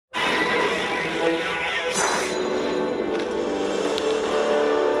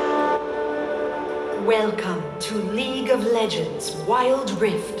Welcome to League of Legends Wild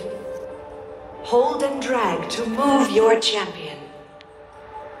Rift. Hold and drag to move your champion.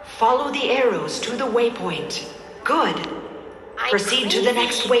 Follow the arrows to the waypoint. Good. Proceed to the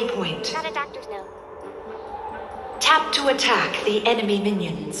next waypoint. Not a doctor's note. Tap to attack the enemy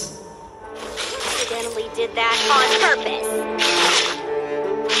minions. Accidentally did that on purpose.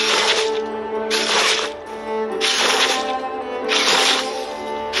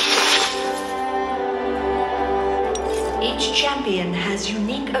 Each champion has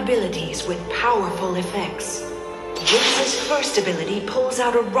unique abilities with powerful effects. Jinx's first ability pulls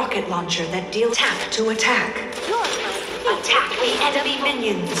out a rocket launcher that deals tap to attack. Attack the enemy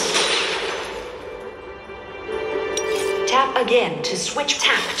minions. Tap again to switch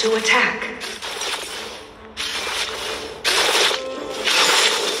tap to attack.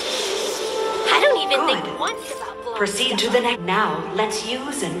 I don't even Good. think once about blowing Proceed to stuff the up. next. Now, let's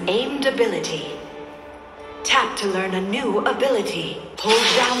use an aimed ability. Tap to learn a new ability. Hold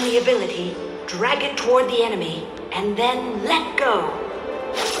down the ability, drag it toward the enemy, and then let go.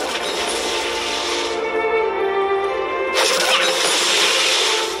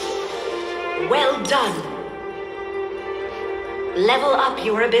 Well done. Level up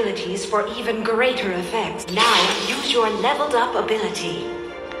your abilities for even greater effects. Now, use your leveled up ability.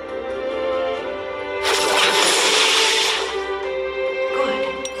 Good.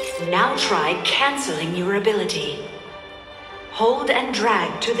 Now try canceling your ability. Hold and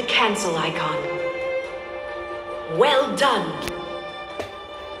drag to the cancel icon. Well done.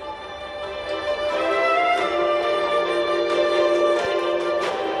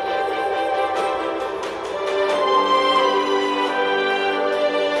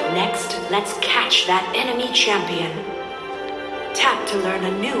 Next, let's catch that enemy champion. Tap to learn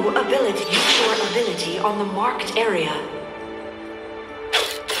a new ability. Use your ability on the marked area.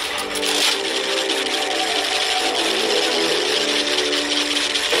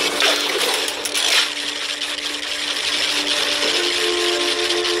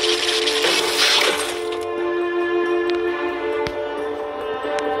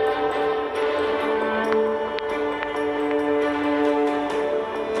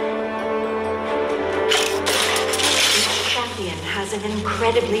 An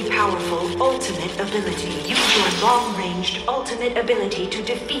incredibly powerful ultimate ability. Use your long-ranged ultimate ability to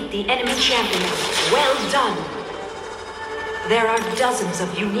defeat the enemy champion. Well done! There are dozens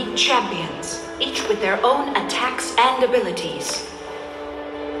of unique champions, each with their own attacks and abilities.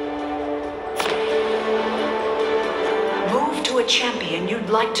 Move to a champion you'd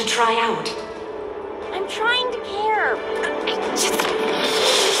like to try out. I'm trying to care. I just...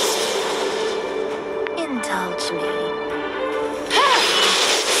 Indulge me.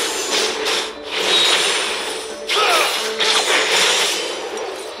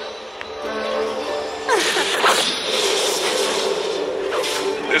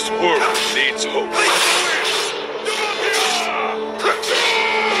 This world needs hope.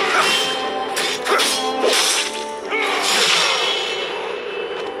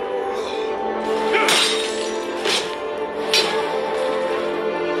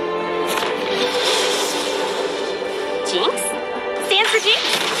 Jinx? Stands for Jinx?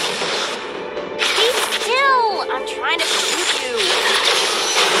 Be still! I'm trying to shoot you.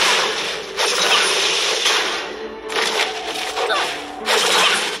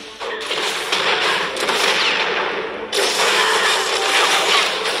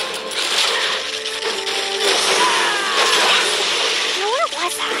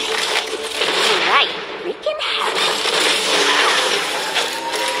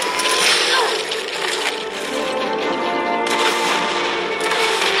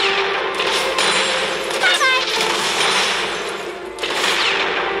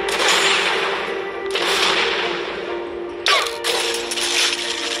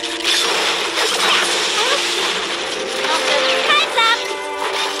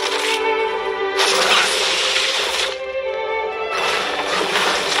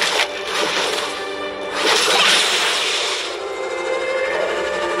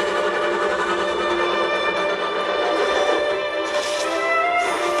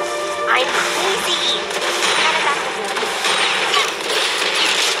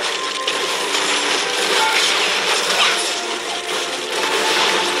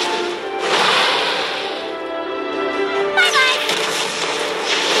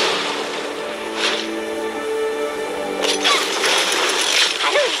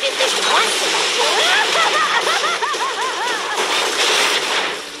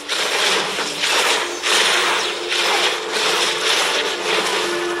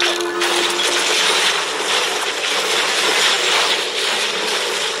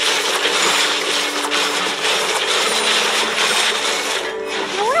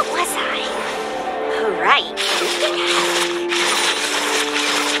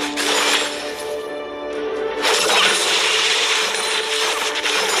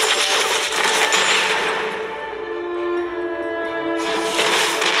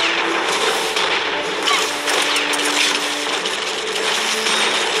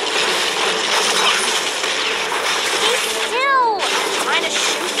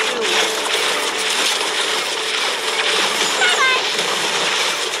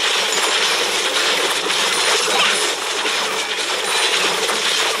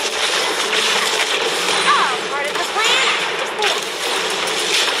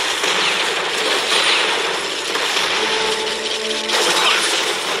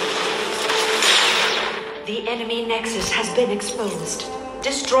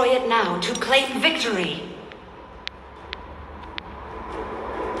 Destroy it now to claim victory.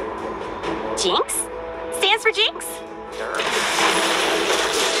 Jinx? Stands for Jinx?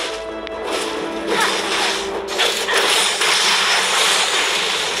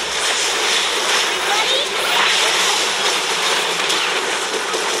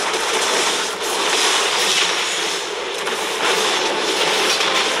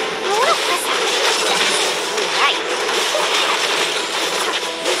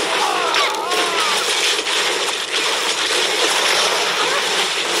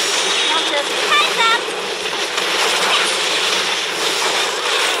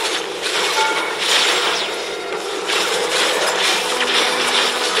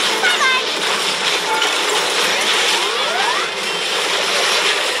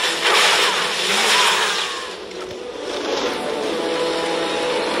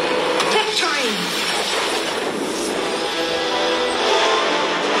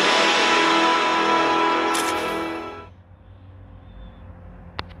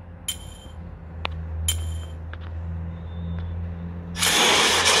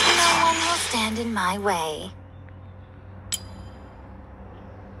 In my way.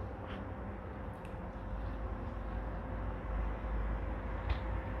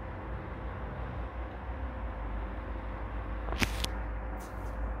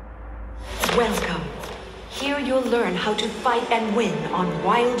 Welcome. Here you'll learn how to fight and win on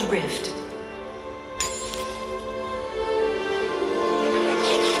Wild Rift.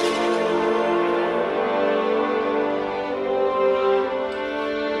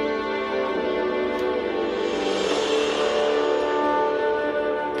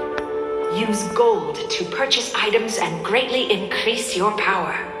 Use gold to purchase items and greatly increase your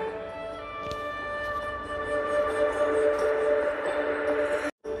power.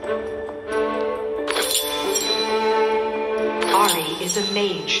 Ari is a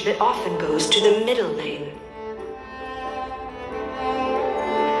mage that often goes to the middle lane.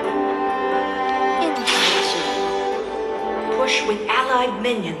 Push with allied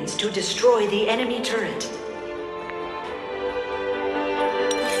minions to destroy the enemy turret.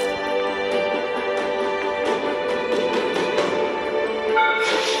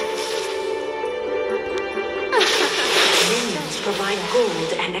 Provide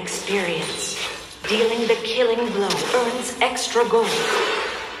gold and experience. Dealing the killing blow earns extra gold.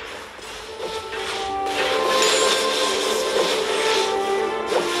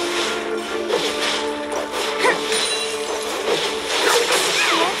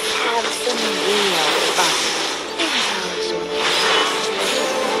 Let's have some real fun. Intelligent.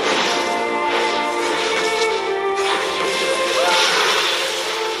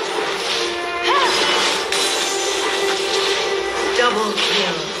 Double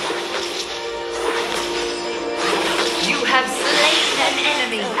kill. You have slain an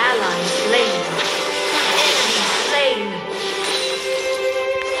enemy. Ally slain. Enemy slain.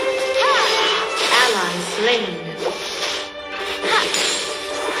 Ally slain.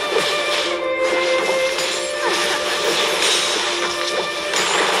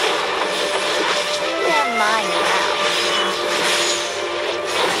 They're mine now.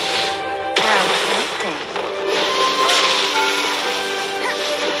 How tempting.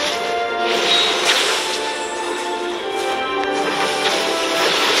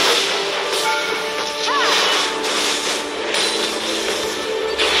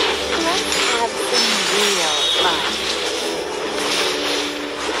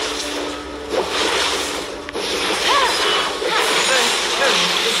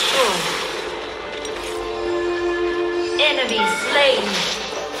 Enemy slain.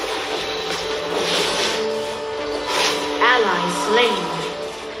 Ally slain.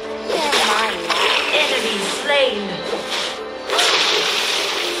 They're mine. Enemy slain.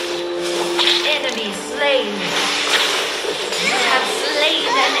 Enemy slain. You have slain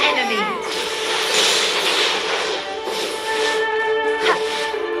an enemy.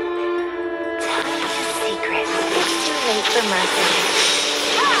 Tell me a secret. It's too late for mercy.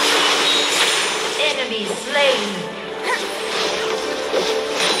 Enemy slain.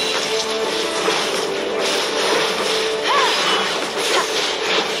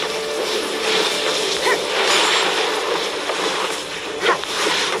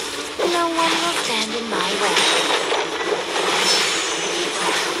 No one will stand in my way.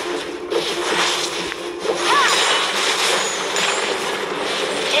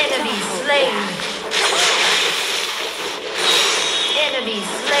 Enemy slain. Enemy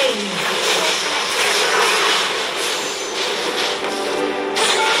slain.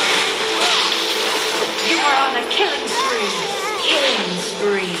 You are on a killing spree. Killing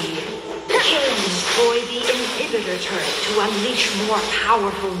spree. Killing destroy the inhibitor turret to unleash more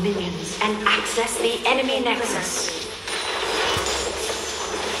powerful minions and access the enemy nexus.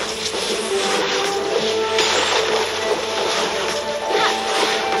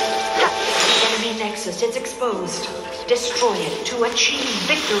 The enemy nexus is exposed. Destroy it to achieve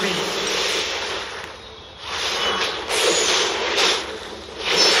victory.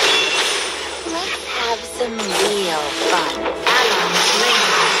 Let's have some real fun. Ally slain.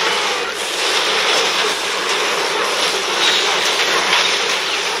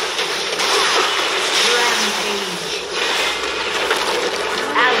 Rampage.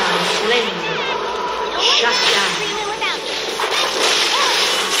 Ally slain. Shut down.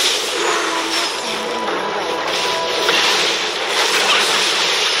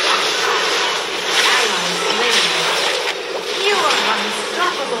 Ally slain. You are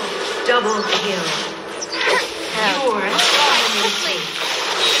unstoppable. Double kill. You are dominating.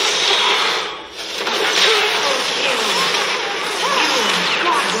 Triple kill. You are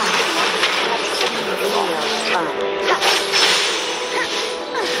godlike. Real fun.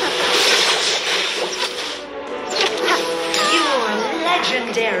 You are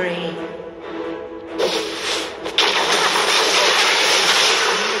legendary.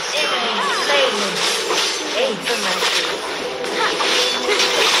 Enemy slain. Ace.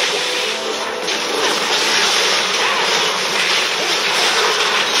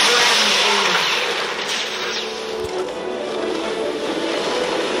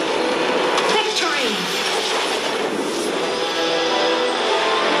 Victory!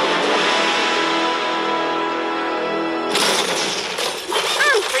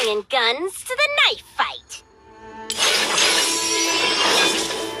 I'm bringing guns to the knife fight.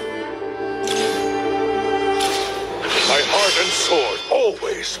 My heart and sword,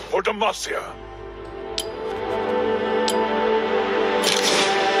 always for Demacia.